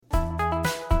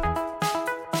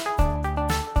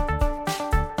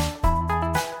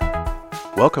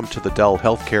Welcome to the Dell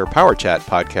Healthcare Power Chat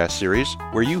podcast series,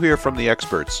 where you hear from the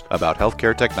experts about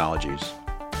healthcare technologies.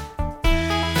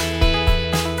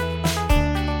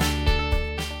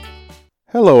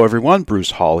 Hello everyone,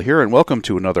 Bruce Hall here, and welcome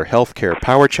to another Healthcare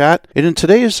Power Chat. And in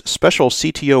today's special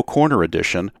CTO Corner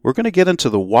edition, we're going to get into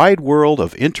the wide world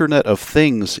of Internet of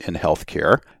Things in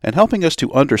healthcare. And helping us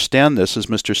to understand this is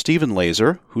Mr. Steven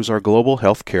Laser, who's our Global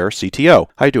Healthcare CTO.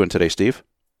 How are you doing today, Steve?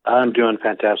 I'm doing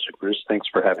fantastic, Bruce. Thanks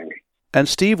for having me. And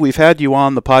Steve, we've had you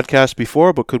on the podcast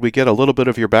before, but could we get a little bit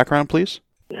of your background, please?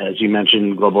 As you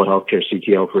mentioned, Global Healthcare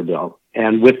CTO for Dell.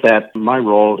 And with that, my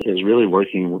role is really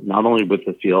working not only with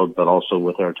the field, but also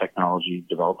with our technology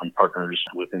development partners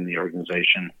within the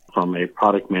organization from a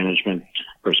product management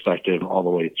perspective all the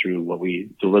way through what we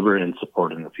deliver and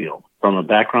support in the field. From a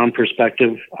background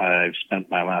perspective, I've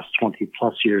spent my last 20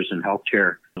 plus years in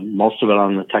healthcare, most of it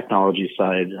on the technology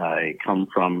side. I come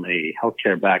from a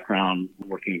healthcare background,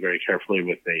 working very carefully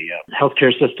with a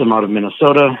healthcare system out of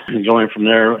Minnesota. And going from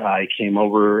there, I came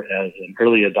over as an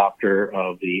early adopter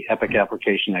of the Epic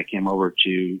application. I came over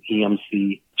to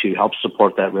EMC to help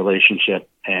support that relationship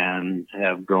and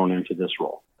have grown into this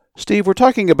role. Steve, we're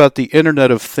talking about the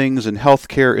Internet of Things in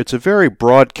healthcare. It's a very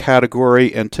broad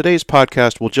category, and today's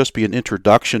podcast will just be an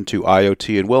introduction to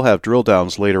IoT, and we'll have drill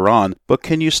downs later on. But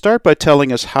can you start by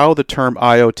telling us how the term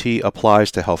IoT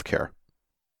applies to healthcare?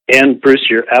 And Bruce,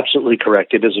 you're absolutely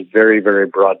correct. It is a very, very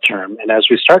broad term. And as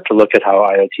we start to look at how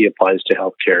IoT applies to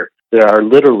healthcare, there are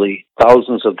literally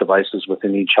thousands of devices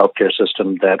within each healthcare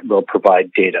system that will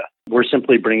provide data. We're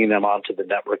simply bringing them onto the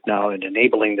network now and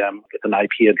enabling them with an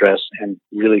IP address and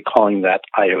really calling that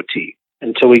IoT.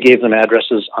 Until we gave them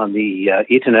addresses on the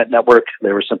Ethernet network,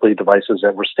 they were simply devices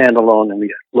that were standalone, and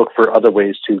we look for other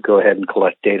ways to go ahead and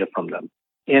collect data from them.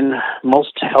 In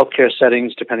most healthcare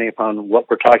settings, depending upon what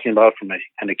we're talking about from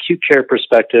an acute care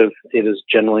perspective, it is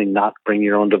generally not bring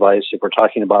your own device. If we're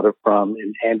talking about it from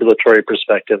an ambulatory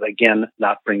perspective, again,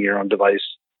 not bring your own device.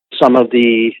 Some of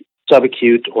the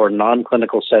subacute or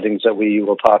non-clinical settings that we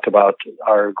will talk about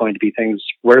are going to be things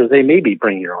where they may be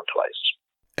bring your own device.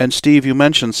 And Steve, you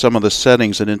mentioned some of the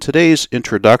settings, and in today's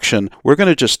introduction, we're going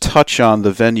to just touch on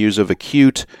the venues of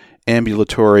acute,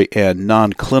 ambulatory, and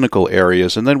non-clinical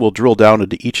areas, and then we'll drill down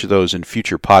into each of those in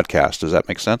future podcasts. Does that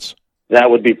make sense? That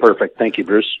would be perfect. Thank you,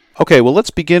 Bruce. Okay, well, let's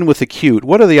begin with acute.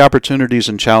 What are the opportunities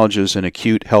and challenges in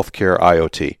acute healthcare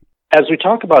IoT? As we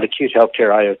talk about acute healthcare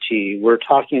IoT, we're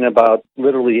talking about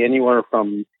literally anywhere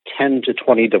from 10 to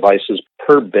 20 devices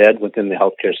per bed within the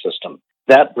healthcare system.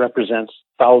 That represents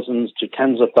thousands to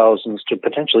tens of thousands to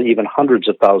potentially even hundreds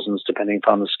of thousands, depending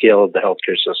upon the scale of the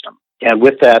healthcare system. And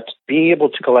with that, being able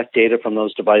to collect data from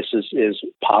those devices is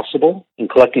possible. And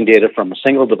collecting data from a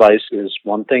single device is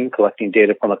one thing. Collecting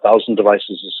data from 1,000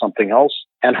 devices is something else.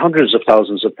 And hundreds of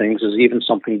thousands of things is even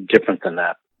something different than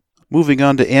that. Moving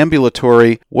on to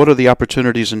ambulatory, what are the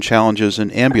opportunities and challenges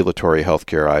in ambulatory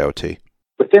healthcare IoT?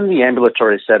 Within the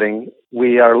ambulatory setting,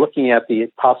 we are looking at the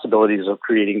possibilities of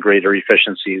creating greater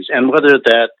efficiencies, and whether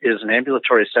that is an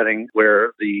ambulatory setting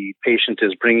where the patient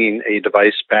is bringing a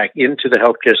device back into the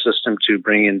healthcare system to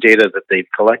bring in data that they've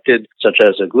collected, such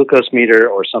as a glucose meter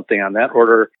or something on that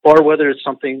order, or whether it's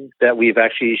something that we've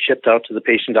actually shipped out to the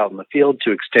patient out in the field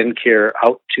to extend care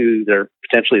out to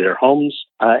potentially their homes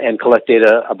and collect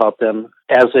data about them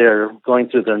as they're going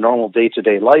through their normal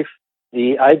day-to-day life.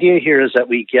 The idea here is that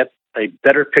we get a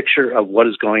better picture of what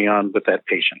is going on with that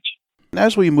patient.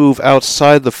 As we move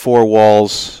outside the four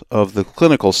walls of the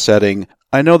clinical setting,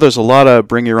 I know there's a lot of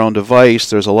bring your own device,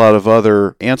 there's a lot of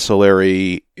other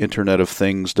ancillary Internet of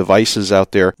Things devices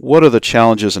out there. What are the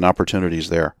challenges and opportunities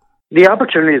there? The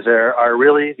opportunities there are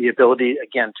really the ability,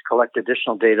 again, to collect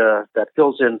additional data that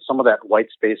fills in some of that white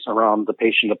space around the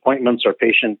patient appointments or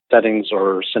patient settings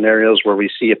or scenarios where we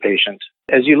see a patient.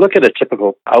 As you look at a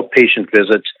typical outpatient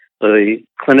visit, the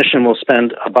clinician will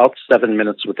spend about 7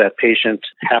 minutes with that patient.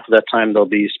 Half of that time they'll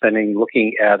be spending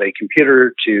looking at a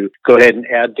computer to go ahead and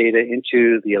add data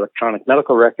into the electronic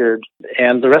medical record.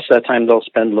 And the rest of that time they'll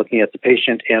spend looking at the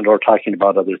patient and or talking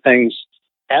about other things.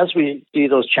 As we see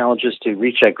those challenges to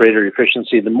reach that greater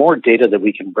efficiency, the more data that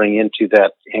we can bring into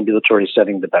that ambulatory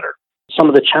setting, the better. Some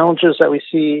of the challenges that we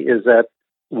see is that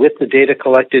with the data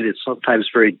collected, it's sometimes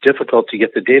very difficult to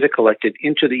get the data collected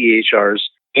into the EHRs.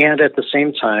 And at the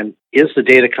same time, is the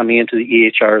data coming into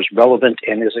the EHRs relevant,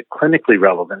 and is it clinically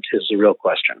relevant is the real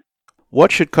question.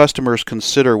 What should customers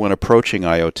consider when approaching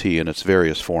IoT in its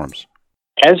various forms?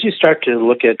 As you start to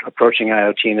look at approaching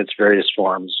IoT in its various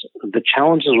forms, the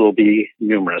challenges will be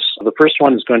numerous. The first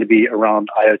one is going to be around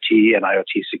IoT and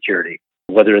IoT security.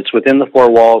 whether it's within the four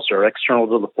walls or external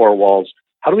to the four walls.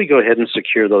 How do we go ahead and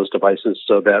secure those devices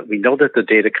so that we know that the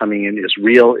data coming in is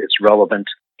real, it's relevant,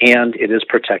 and it is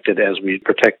protected as we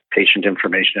protect patient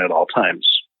information at all times?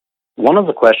 One of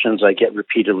the questions I get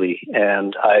repeatedly,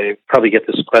 and I probably get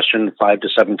this question 5 to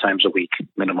 7 times a week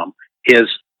minimum, is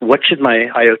what should my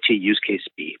IoT use case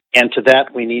be? And to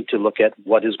that, we need to look at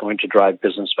what is going to drive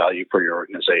business value for your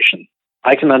organization.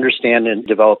 I can understand and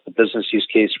develop a business use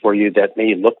case for you that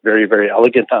may look very, very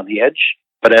elegant on the edge.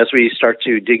 But as we start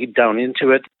to dig down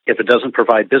into it, if it doesn't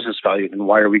provide business value, then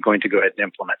why are we going to go ahead and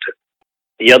implement it?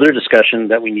 The other discussion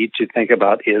that we need to think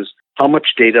about is how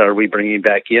much data are we bringing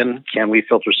back in? Can we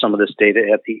filter some of this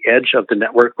data at the edge of the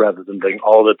network rather than bring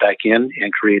all of it back in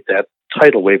and create that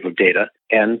tidal wave of data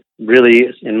and really,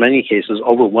 in many cases,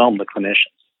 overwhelm the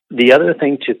clinicians? The other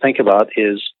thing to think about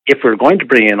is if we're going to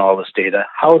bring in all this data,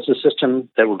 how is the system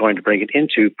that we're going to bring it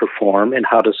into perform, and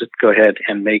how does it go ahead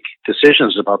and make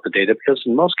decisions about the data? Because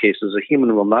in most cases, a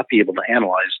human will not be able to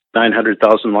analyze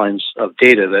 900,000 lines of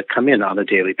data that come in on a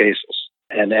daily basis.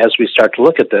 And as we start to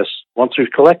look at this, once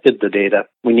we've collected the data,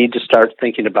 we need to start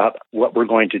thinking about what we're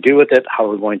going to do with it, how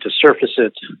we're going to surface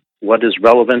it, what is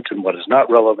relevant and what is not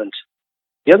relevant.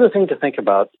 The other thing to think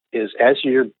about is as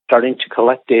you're starting to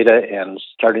collect data and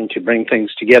starting to bring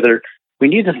things together, we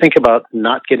need to think about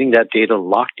not getting that data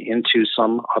locked into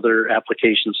some other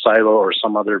application silo or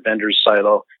some other vendor's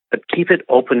silo, but keep it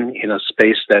open in a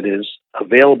space that is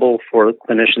available for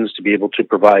clinicians to be able to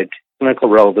provide clinical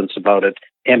relevance about it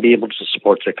and be able to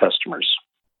support their customers.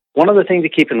 One other thing to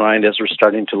keep in mind as we're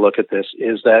starting to look at this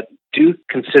is that do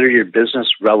consider your business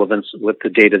relevance with the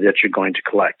data that you're going to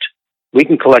collect. We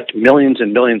can collect millions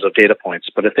and millions of data points,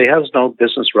 but if they have no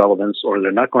business relevance, or they're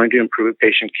not going to improve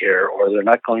patient care, or they're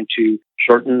not going to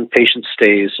shorten patient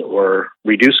stays or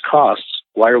reduce costs,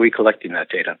 why are we collecting that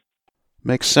data?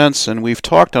 Makes sense, and we've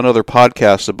talked on other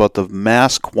podcasts about the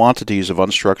mass quantities of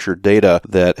unstructured data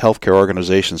that healthcare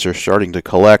organizations are starting to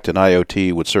collect, and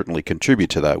IoT would certainly contribute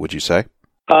to that, would you say?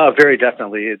 Very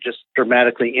definitely. It just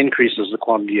dramatically increases the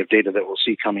quantity of data that we'll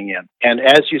see coming in. And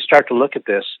as you start to look at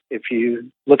this, if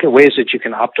you look at ways that you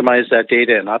can optimize that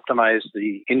data and optimize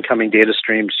the incoming data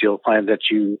streams, you'll find that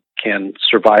you can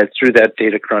survive through that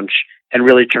data crunch and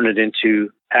really turn it into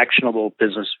actionable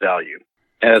business value.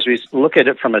 As we look at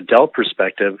it from a Dell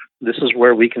perspective, this is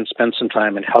where we can spend some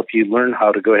time and help you learn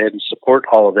how to go ahead and support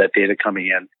all of that data coming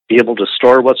in, be able to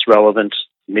store what's relevant,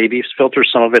 maybe filter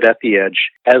some of it at the edge,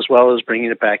 as well as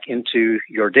bringing it back into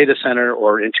your data center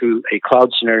or into a cloud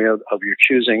scenario of your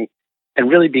choosing, and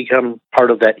really become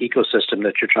part of that ecosystem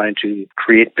that you're trying to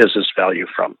create business value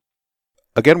from.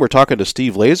 Again, we're talking to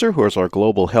Steve Laser, who is our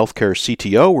global healthcare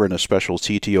CTO. We're in a special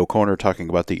CTO corner talking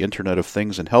about the Internet of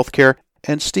Things in healthcare.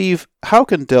 And Steve, how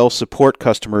can Dell support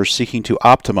customers seeking to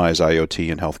optimize IoT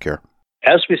in healthcare?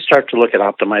 As we start to look at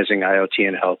optimizing IoT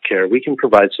in healthcare, we can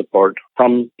provide support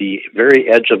from the very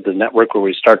edge of the network where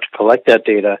we start to collect that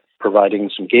data, providing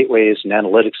some gateways and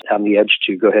analytics on the edge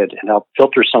to go ahead and help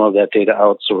filter some of that data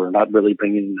out so we're not really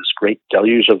bringing in this great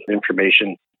deluge of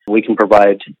information. We can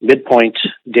provide midpoint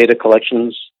data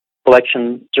collection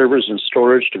servers and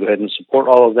storage to go ahead and support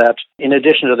all of that. In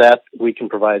addition to that, we can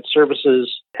provide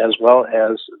services as well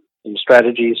as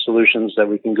strategy solutions that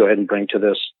we can go ahead and bring to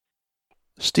this.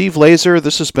 Steve Laser,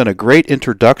 this has been a great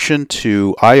introduction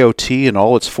to IoT in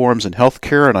all its forms in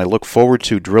healthcare, and I look forward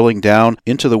to drilling down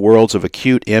into the worlds of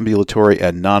acute, ambulatory,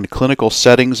 and non-clinical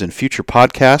settings in future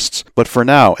podcasts. But for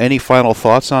now, any final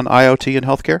thoughts on IoT in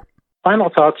healthcare? Final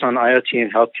thoughts on IoT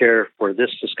in healthcare for this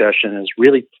discussion is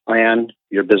really plan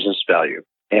your business value.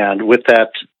 And with that,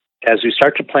 as we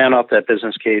start to plan out that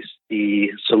business case, the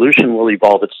solution will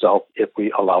evolve itself if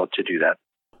we allow it to do that.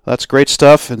 That's great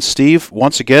stuff. And Steve,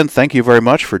 once again, thank you very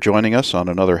much for joining us on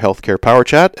another Healthcare Power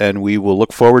Chat, and we will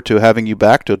look forward to having you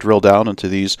back to drill down into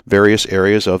these various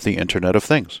areas of the Internet of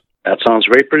Things. That sounds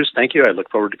great, Bruce. Thank you. I look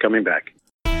forward to coming back.